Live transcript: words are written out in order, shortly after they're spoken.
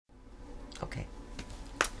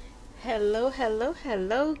Hello, hello,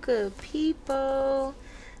 hello, good people.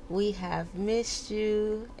 We have missed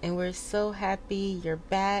you, and we're so happy you're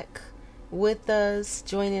back with us,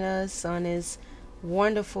 joining us on this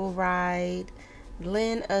wonderful ride.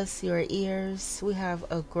 Lend us your ears. We have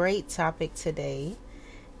a great topic today,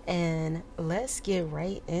 and let's get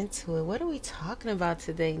right into it. What are we talking about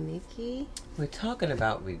today, Nikki? We're talking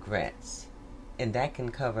about regrets, and that can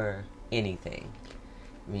cover anything.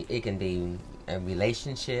 I mean, it can be a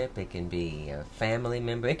relationship, it can be a family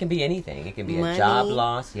member, it can be anything. It can be Money. a job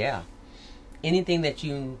loss, yeah. Anything that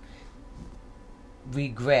you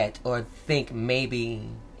regret or think maybe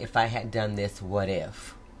if I had done this, what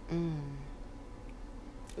if? Ooh,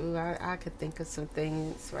 I could think of some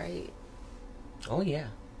things, right? Oh, yeah.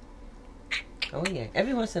 Oh, yeah.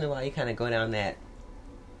 Every once in a while, you kind of go down that,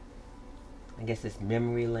 I guess it's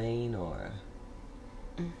memory lane, or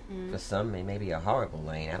for some, it may be a horrible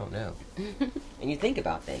lane. I don't know. And you think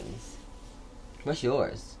about things. What's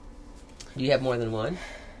yours? Do you have more than one?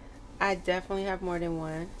 I definitely have more than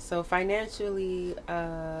one. So financially,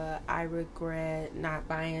 I regret not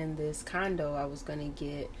buying this condo I was gonna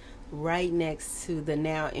get right next to the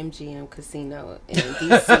now MGM casino in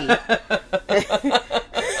DC.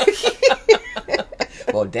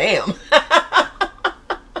 Well, damn.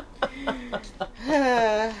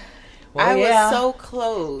 I was so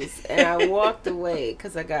close, and I walked away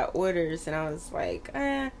because I got orders, and I was like,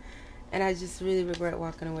 and I just really regret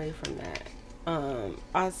walking away from that.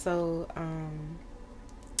 Also,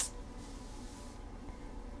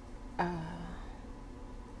 I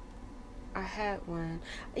had one.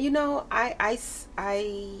 You know, I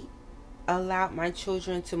allowed my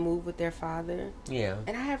children to move with their father. Yeah.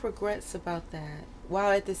 And I have regrets about that.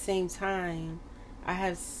 While at the same time, I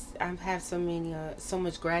have so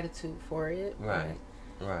much gratitude for it. Right.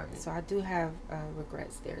 Right. So I do have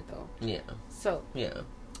regrets there, though. Yeah. So. Yeah.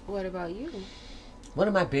 What about you? One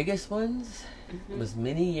of my biggest ones was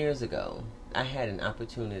many years ago. I had an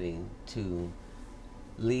opportunity to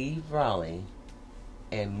leave Raleigh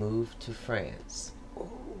and move to France.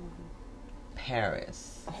 Oh.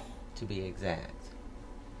 Paris, to be exact,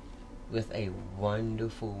 with a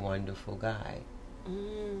wonderful, wonderful guy.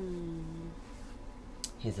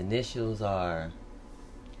 His initials are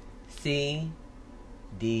CDD.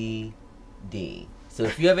 So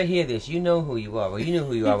if you ever hear this, you know who you are. Well, you knew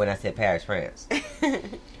who you are when I said Paris, France.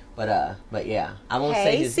 But yeah, I won't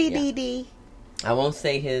say his. CDD. I won't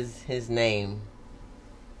say his name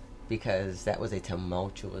because that was a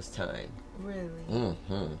tumultuous time. Really?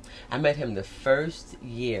 I met him the first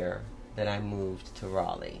year that I moved to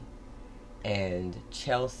Raleigh, and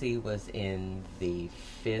Chelsea was in the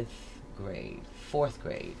fourth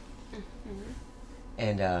grade,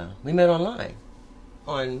 and we met online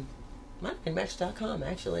on Match.com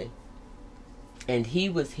actually, and he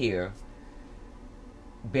was here.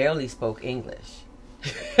 Barely spoke English.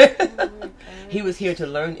 He was here to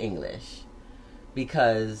learn English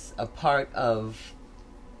because a part of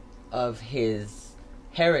his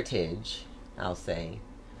heritage, I'll say,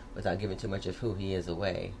 without giving too much of who he is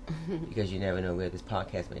away, because you never know where this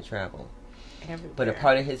podcast may travel. Everywhere. But a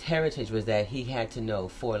part of his heritage was that he had to know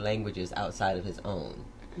 4 languages outside of his own,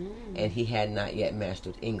 and he had not yet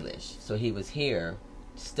mastered English. So he was here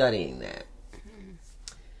studying that,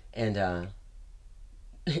 and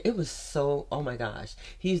it was so, oh my gosh.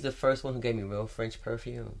 He's the first one who gave me real French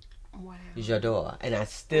perfume. Wow. J'adore. And I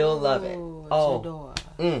still love it. Oh, J'adore.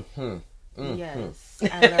 Mm-hmm. Yes,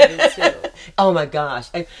 I love it too. Oh my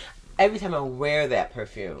gosh. Every time I wear that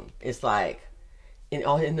perfume, it's like,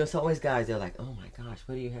 and there's always guys, they're like, oh my gosh,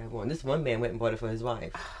 what do you have on? This one man went and bought it for his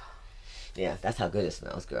wife. Yeah, that's how good it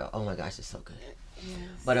smells, girl. Oh my gosh, it's so good.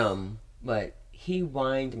 Yes. But he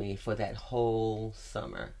wined me for that whole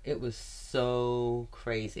summer. It was so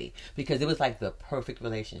crazy because it was like the perfect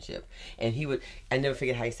relationship. And I never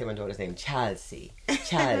forget how he said my daughter's name, Chelsea. And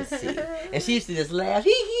she used to just laugh, hee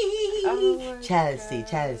hee hee hee, Chelsea,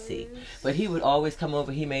 Chelsea. But he would always come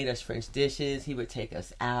over. He made us French dishes. He would take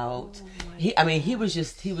us out. He was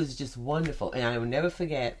just wonderful. And I will never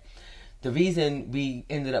forget the reason we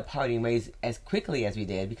ended up parting ways as quickly as we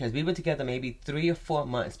did, because we were together maybe 3 or 4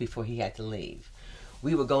 months before he had to leave.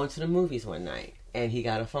 We were going to the movies one night, and he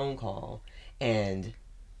got a phone call, and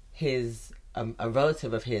a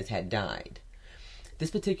relative of his had died.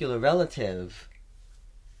 This particular relative,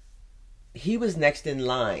 he was next in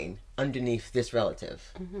line underneath this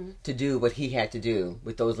relative to do what he had to do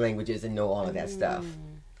with those languages and know all of that stuff.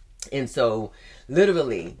 And so,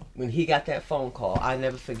 literally, when he got that phone call, I'll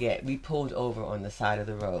never forget, we pulled over on the side of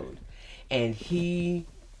the road, and he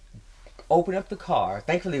opened up the car.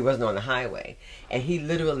 Thankfully, it wasn't on the highway. And he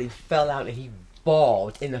literally fell out, and he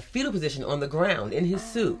balled in a fetal position on the ground in his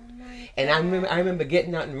suit. And I remember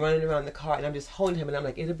getting out and running around the car, and I'm just holding him, and I'm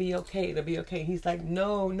like, it'll be okay, it'll be okay. He's like,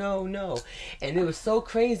 no, no, no. And it was so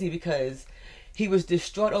crazy because he was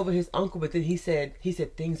distraught over his uncle, but then he said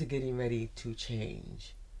things are getting ready to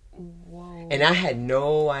change. Whoa. And I had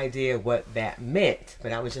no idea what that meant,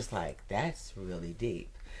 but I was just like, that's really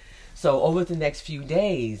deep. So over the next few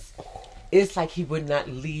days, it's like he would not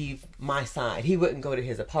leave my side. He wouldn't go to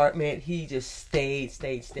his apartment. He just stayed.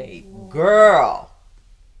 Whoa. Girl,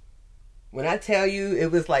 when I tell you it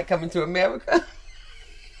was like coming to America.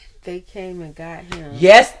 They came and got him.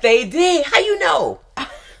 Yes, they did. How you know?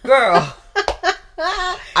 Girl.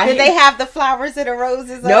 Did they have the flowers and the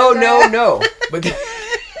roses? No.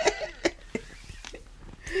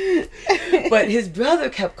 But his brother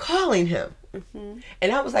kept calling him. Mm-hmm.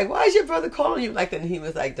 And I was like, why is your brother calling you like that? And he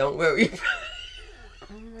was like, don't worry.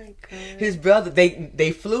 Oh my God. His brother,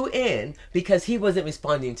 they flew in because he wasn't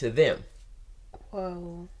responding to them.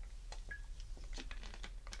 Whoa.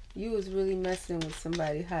 You was really messing with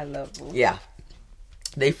somebody high level. Yeah.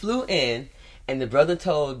 They flew in, and the brother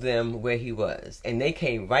told them where he was. And they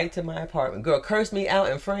came right to my apartment. Girl, cursed me out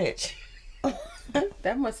in French.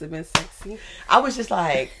 That must have been sexy. I was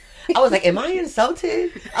like, am I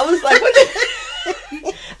insulted? I was like, what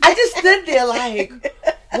the... I just stood there like,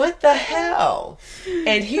 what the hell?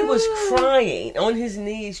 And he was crying, on his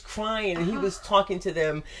knees crying, and he was talking to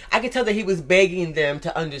them. I could tell that he was begging them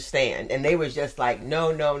to understand. And they were just like,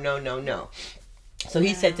 no. So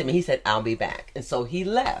he said to me, he said, I'll be back. And so he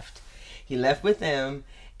left. He left with them.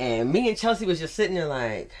 And me and Chelsea was just sitting there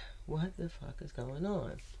like, what the fuck is going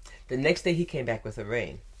on? The next day he came back with a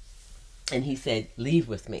ring. And he said, leave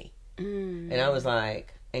with me. And I was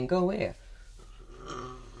like, and go where?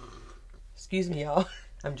 Excuse me, y'all.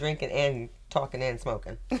 I'm drinking and talking and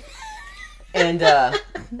smoking. And I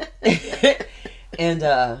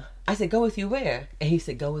said, go with you where? And he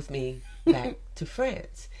said, go with me back to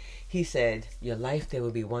France. He said, your life there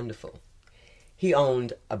will be wonderful. He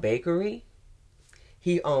owned a bakery.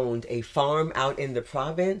 He owned a farm out in the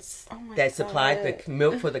province that supplied the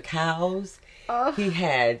milk for the cows. He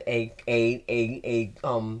had a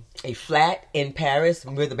flat in Paris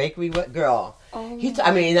where the bakery was. Girl,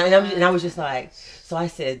 and I was just like, so I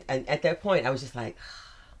said, and at that point I was just like,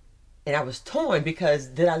 and I was torn because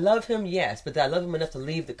did I love him? Yes, but did I love him enough to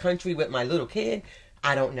leave the country with my little kid?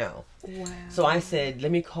 I don't know. Wow. So I said,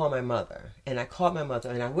 let me call my mother. And I called my mother,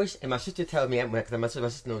 and I wish, and my sister told me, because my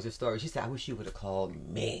sister knows the story, she said, I wish you would have called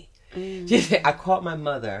me. She said, I called my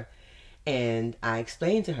mother, and I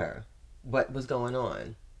explained to her what was going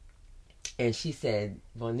on. And she said,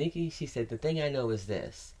 well, Nikki, she said, the thing I know is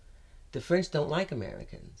this. The French don't like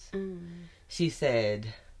Americans. She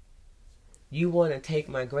said, you want to take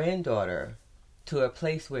my granddaughter to a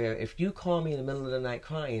place where if you call me in the middle of the night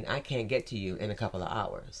crying, I can't get to you in a couple of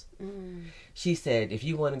hours. She said, if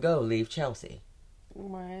you want to go, leave Chelsea.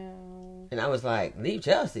 Wow. And I was like, leave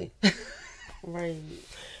Chelsea? Right.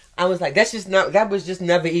 I was like, that was just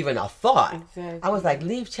never even a thought. Exactly. I was like,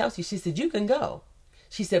 leave Chelsea. She said, you can go.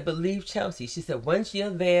 She said, but leave Chelsea. She said, once you're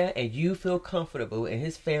there and you feel comfortable and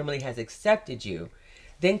his family has accepted you,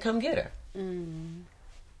 then come get her. And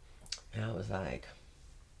I was like,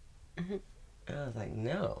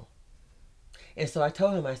 no. And so I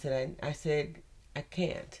told him, I said, I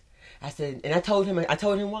can't. I said, and I told him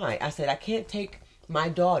why. I said, I can't take my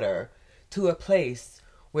daughter to a place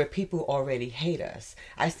where people already hate us.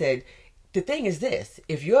 I said, the thing is this,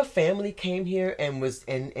 if your family came here and was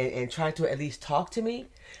and tried to at least talk to me,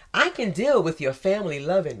 I can deal with your family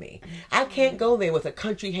loving me. I can't go there with a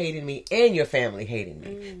country hating me and your family hating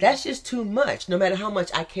me. That's just too much, no matter how much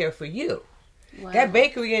I care for you. Wow. That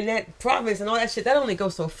bakery in that province and all that shit, that only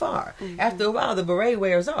goes so far. After a while, the beret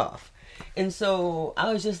wears off. And so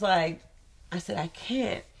I was just like, I said, I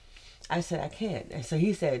can't. And so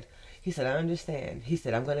he said, I understand. He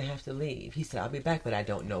said, I'm going to have to leave. He said, I'll be back, but I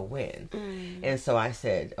don't know when. And so I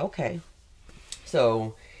said, okay.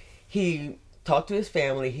 So he talked to his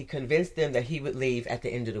family. He convinced them that he would leave at the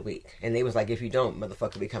end of the week. And they was like, if you don't,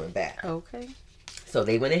 motherfucker, be coming back. Okay. So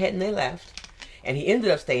they went ahead and they left. And he ended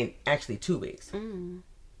up staying actually 2 weeks.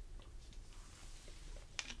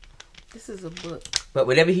 This is a book. But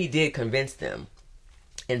whatever he did convinced them.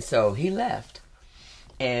 And so he left.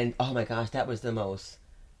 And oh my gosh, that was the most...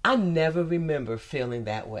 I never remember feeling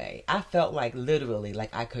that way. I felt like literally like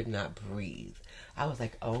I could not breathe. I was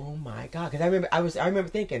like, oh my God. Because I remember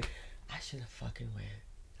thinking, I should have fucking went.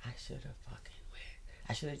 I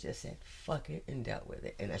should have just said fuck it and dealt with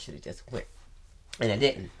it. And I should have just went. And I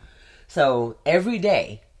didn't. So every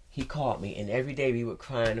day he called me, and every day we would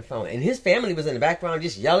cry on the phone. And his family was in the background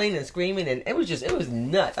just yelling and screaming, and it was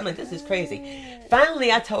nuts. I'm like, this is crazy.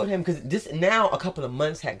 Finally, I told him, because now a couple of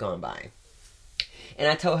months had gone by. And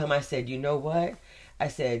I told him, I said, you know what? I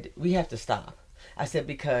said, we have to stop. I said,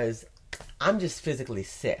 because I'm just physically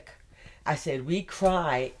sick. I said, we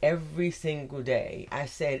cry every single day. I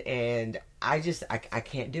said, and I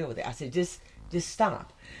can't deal with it. I said, just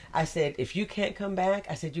stop. I said, if you can't come back,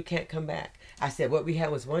 I said, you can't come back. I said, what we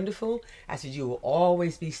had was wonderful. I said, you will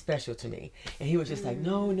always be special to me. And he was just like,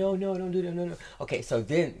 no, don't do that, no. Okay, so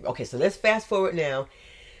let's fast forward now,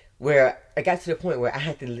 where I got to the point where I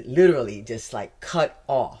had to literally just like cut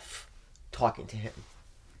off talking to him.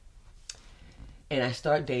 And I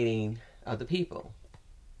start dating other people.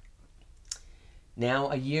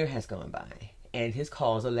 Now a year has gone by, and his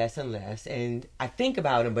calls are less and less, and I think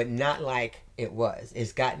about him, but not like it was.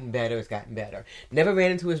 It's gotten better. Never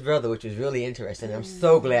ran into his brother, which was really interesting. I'm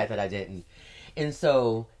so glad that I didn't. And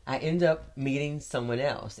so I end up meeting someone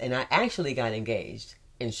else, and I actually got engaged,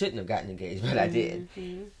 and shouldn't have gotten engaged, but I did.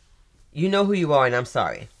 You know who you are, and I'm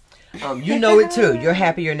sorry. You know it too. You're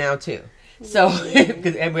happier now too. So,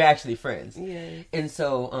 and we're actually friends. Yes. And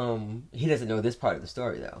so he doesn't know this part of the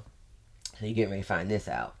story though. So you get ready to find this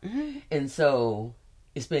out. And so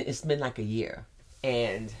it's been like a year,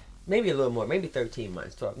 and maybe a little more, maybe 13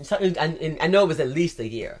 months. 12. And I know it was at least a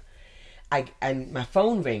year. And my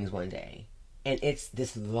phone rings one day, and it's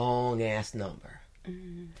this long ass number,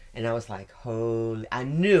 and I was like, holy! I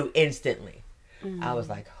knew instantly. I was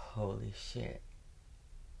like, holy shit!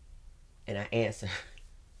 And I answered,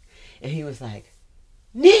 and he was like,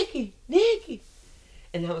 Nikki,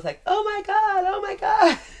 and I was like, oh my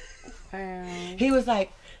god. Wow. He was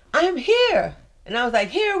like, I'm here. And I was like,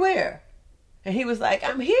 here where? And he was like,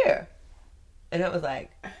 I'm here. And I was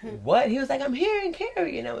like, what? He was like, I'm here in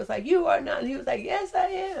Cary. And I was like, you are not. And he was like, yes, I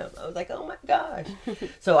am. I was like, oh my gosh.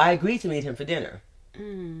 So I agreed to meet him for dinner.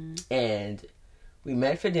 And we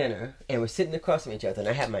met for dinner, and we're sitting across from each other, and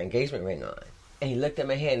I had my engagement ring on. And he looked at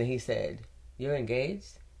my hand and he said, you're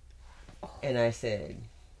engaged? And I said,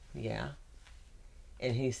 yeah.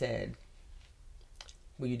 And he said,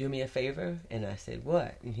 will you do me a favor? And I said,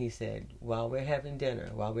 what? And he said, while we're having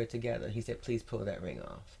dinner, while we're together, he said, please pull that ring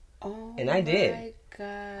off. Oh, and I did. My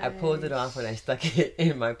gosh. I pulled it off and I stuck it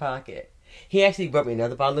in my pocket. He actually brought me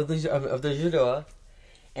another bottle of the J'adore.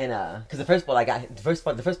 And because the first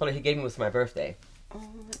bottle he gave me was for my birthday. Oh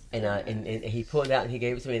my and he pulled it out and he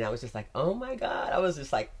gave it to me, and I was just like, oh my god. I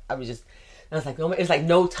was like, oh my, it's like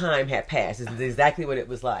no time had passed. It's exactly what it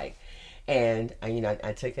was like. And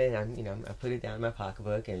I took it and I put it down in my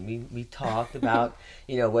pocketbook, and we talked about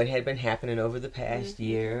what had been happening over the past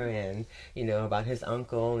year, and about his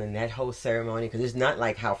uncle and that whole ceremony, because it's not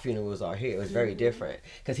like how funerals are here. It was very different,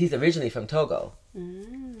 because he's originally from Togo,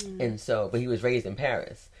 and so but he was raised in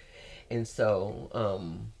Paris, and so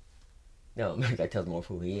no, that tells more of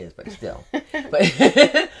who he is, but still,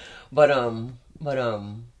 but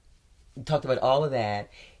talked about all of that.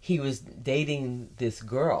 He was dating this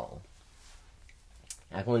girl.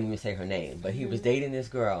 I won't even say her name, but he was dating this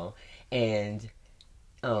girl, and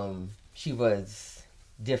she was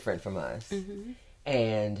different from us,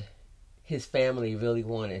 and his family really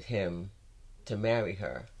wanted him to marry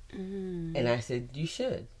her, and I said, you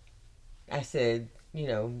should. I said,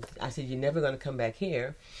 you're never going to come back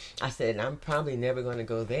here. I said, I'm probably never going to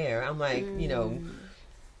go there. I'm like,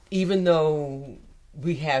 even though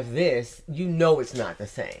we have this, it's not the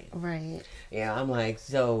same. Right. Yeah, I'm like,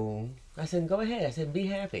 so I said, go ahead. I said, be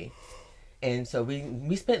happy. And so we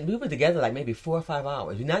were together like maybe 4 or 5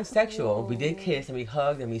 hours. We're not sexual. We did kiss and we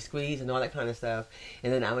hugged and we squeezed and all that kind of stuff.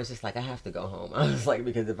 And then I was just like, I have to go home. I was like,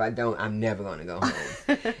 because if I don't, I'm never going to go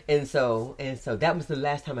home. and so that was the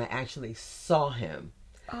last time I actually saw him.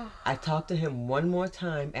 Oh. I talked to him one more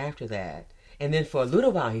time after that. And then for a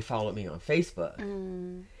little while, he followed me on Facebook.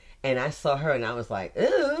 And I saw her and I was like,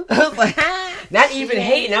 ew. I was like, not even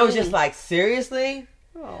hating. I was just like, seriously?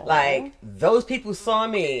 Aww. Like, those people saw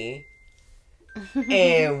me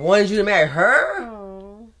and wanted you to marry her?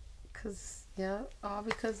 Oh, all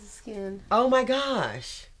because of skin. Oh my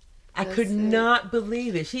gosh. I could not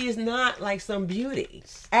believe it. She is not like some beauty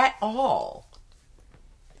at all.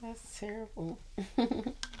 That's terrible.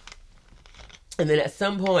 And then at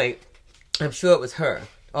some point, I'm sure it was her.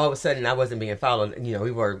 All of a sudden, I wasn't being followed.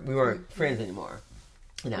 We weren't friends anymore.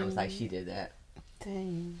 And I was like, she did that.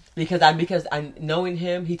 Dang. Because knowing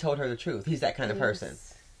him, he told her the truth. He's that kind of person.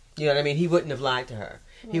 You know what I mean? He wouldn't have lied to her.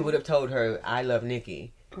 He would have told her, I love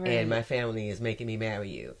Nikki, and my family is making me marry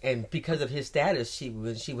you. And because of his status, she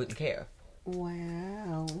wouldn't care.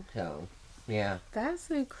 Wow. So, Yeah.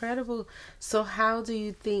 That's incredible. So how do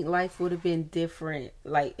you think life would have been different,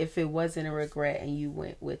 like if it wasn't a regret and you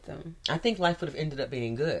went with them? I think life would have ended up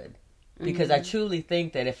being good. Because I truly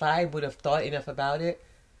think that if I would have thought enough about it,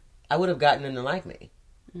 I would have gotten them to like me.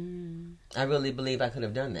 I really believe I could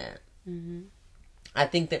have done that. I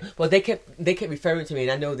think that, well, they kept referring to me,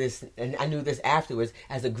 and I know this, and I knew this afterwards,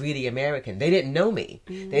 as a greedy American. They didn't know me.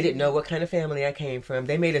 They didn't know what kind of family I came from.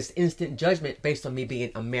 They made an instant judgment based on me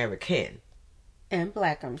being American. And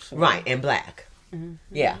black, I'm sure. Right, and black.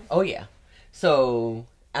 Yeah, oh yeah. So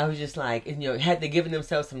I was just like, you know, had they given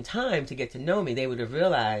themselves some time to get to know me, they would have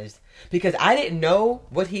realized, because I didn't know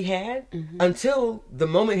what he had until the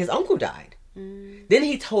moment his uncle died. Then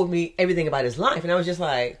he told me everything about his life, and I was just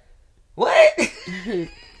like, what?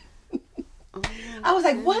 I was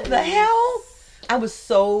like, what the hell? I was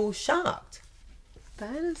so shocked.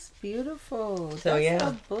 That is beautiful. So, That's yeah.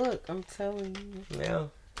 a book, I'm telling you. Yeah.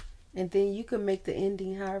 And then you can make the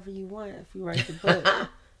ending however you want if you write the book.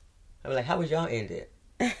 I'm like, how would y'all end it?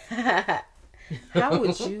 How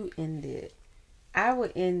would you end it? I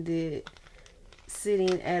would end it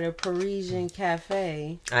sitting at a Parisian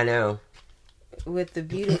cafe. I know. With the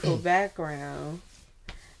beautiful background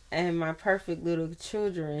and my perfect little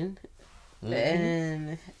children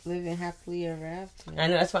and living happily ever after. I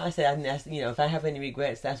know, that's why I said, you know, if I have any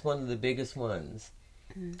regrets, that's one of the biggest ones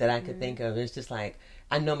that I could think of. It's just like,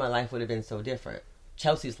 I know my life would have been so different.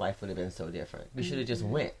 Chelsea's life would have been so different. We should have just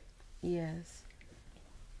went. Yes.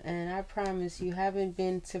 And I promise you, having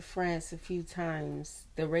been to France a few times,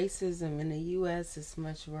 the racism in the U.S. is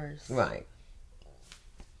much worse. Right.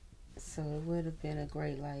 So it would have been a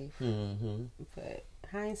great life. But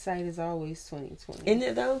hindsight is always 20/20. Isn't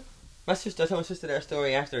it though? I told my sister that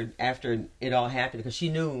story after it all happened, because she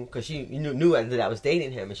knew that I was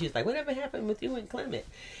dating him, and she was like, "Whatever happened with you and Clement?"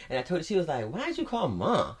 And I told her, she was like, "Why'd you call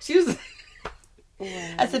Mom?" She was.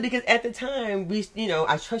 I said, because at the time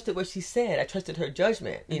I trusted what she said. I trusted her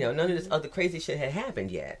judgment. You know, none of this other crazy shit had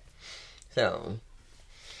happened yet. So.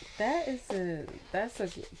 That's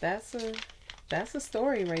a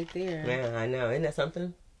story right there. Yeah, I know. Isn't that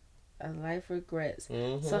something? A life regrets.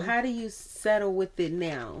 So how do you settle with it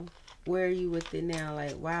now? Where are you with it now?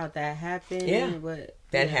 Like, wow, that happened. Yeah,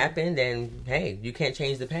 that happened, and hey, you can't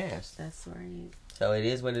change the past. That's right. So it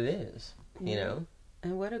is what it is. You know.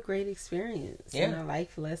 And what a great experience. Yeah. And a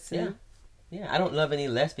life lesson. Yeah, I don't love any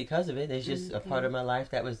less because of it. It's just a part of my life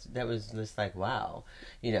that was just like, wow,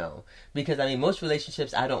 you know. Because, I mean, most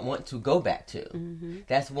relationships I don't want to go back to.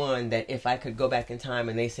 That's one that if I could go back in time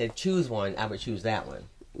and they said choose one, I would choose that one.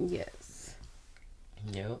 Yes.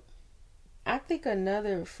 Yep. I think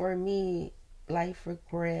another, for me, life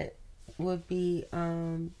regret would be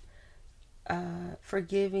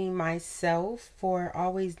forgiving myself for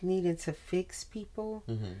always needing to fix people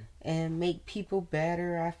and make people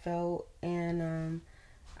better, I felt. And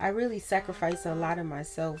I really sacrificed a lot of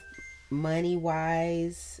myself,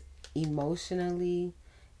 money-wise, emotionally,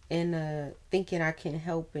 in thinking I can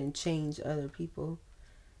help and change other people.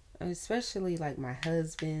 Especially like my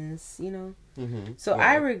husband's, you know. So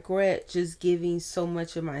I regret just giving so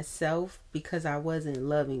much of myself because I wasn't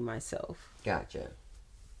loving myself. Gotcha.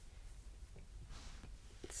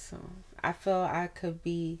 So I felt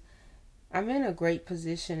I'm in a great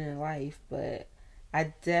position in life, but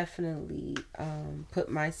I definitely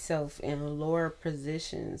put myself in lower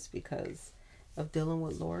positions because of dealing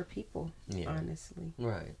with lower people, honestly.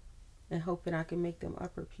 Right. And hoping I can make them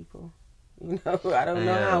upper people. You know, I don't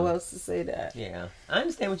know how else to say that. Yeah. I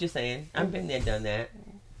understand what you're saying. I've been there, done that.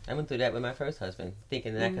 I went through that with my first husband,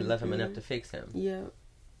 thinking that I could love him enough to fix him. Yeah.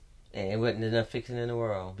 And it wasn't enough fixing in the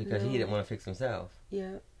world because he didn't want to fix himself.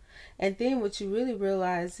 Yeah. And then what you really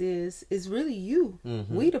realize is really you.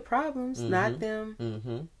 We the problems, not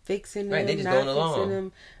them. Fixing them, right, they just not going fixing along.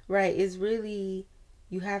 them. Right. It's really,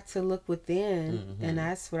 you have to look within. And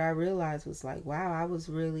that's what I realized was like, wow, I was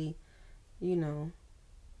really, you know,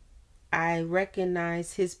 I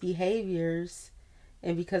recognized his behaviors,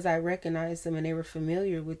 and because I recognized them and they were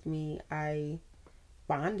familiar with me, I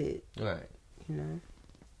bonded. Right. You know,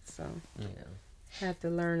 so I have to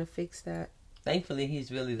learn to fix that. Thankfully,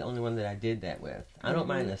 he's really the only one that I did that with. I don't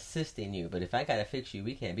mind assisting you, but if I gotta fix you,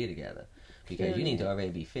 we can't be together because you need to already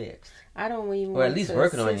be fixed. I don't even or at least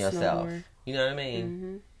working on assist yourself. No more. You know what I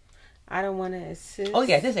mean? I don't want to assist. Oh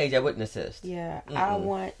yeah, at this age I wouldn't assist. Yeah, I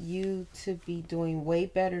want you to be doing way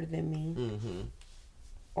better than me,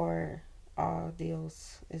 or all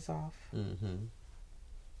deals is off.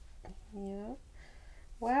 Yeah.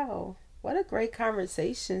 Wow, what a great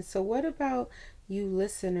conversation. So, what about you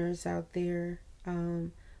listeners out there?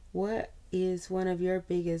 What is one of your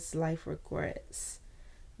biggest life regrets?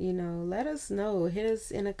 let us know. Hit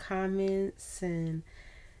us in the comments, and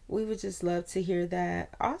we would just love to hear that.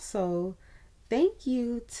 Also, thank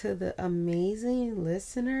you to the amazing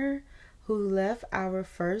listener who left our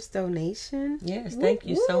first donation. Yes, thank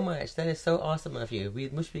you so much. That is so awesome of you. We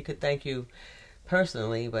wish we could thank you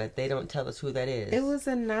personally, but they don't tell us who that is. It was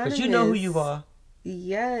anonymous. But you know who you are.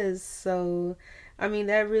 Yes. So,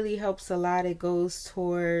 that really helps a lot. It goes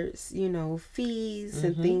towards, fees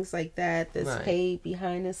and things like that that's paid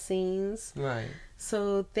behind the scenes. Right.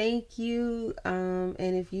 So thank you. And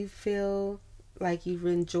if you feel like you've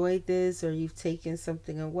enjoyed this or you've taken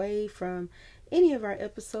something away from any of our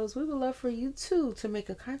episodes, we would love for you too to make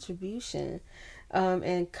a contribution.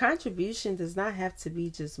 And contribution does not have to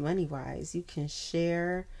be just money wise. You can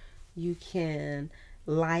share, you can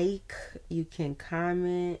like, you can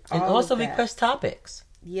comment, and also request topics.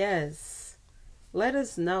 Yes, let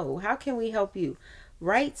us know. How can we help you?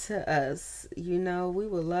 Write to us. We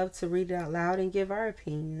would love to read it out loud and give our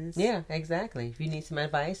opinions. Yeah, exactly. If you need some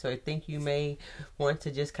advice or think you may want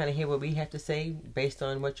to just kind of hear what we have to say based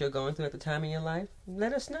on what you're going through at the time in your life,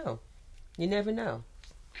 let us know. You never know.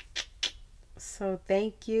 So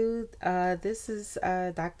thank you. This is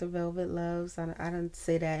Dr. Velvet Loves. I didn't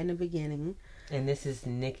say that in the beginning. And this is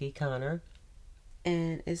Nikki Connor.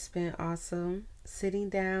 And it's been awesome sitting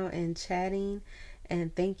down and chatting.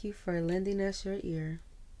 And thank you for lending us your ear.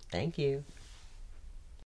 Thank you.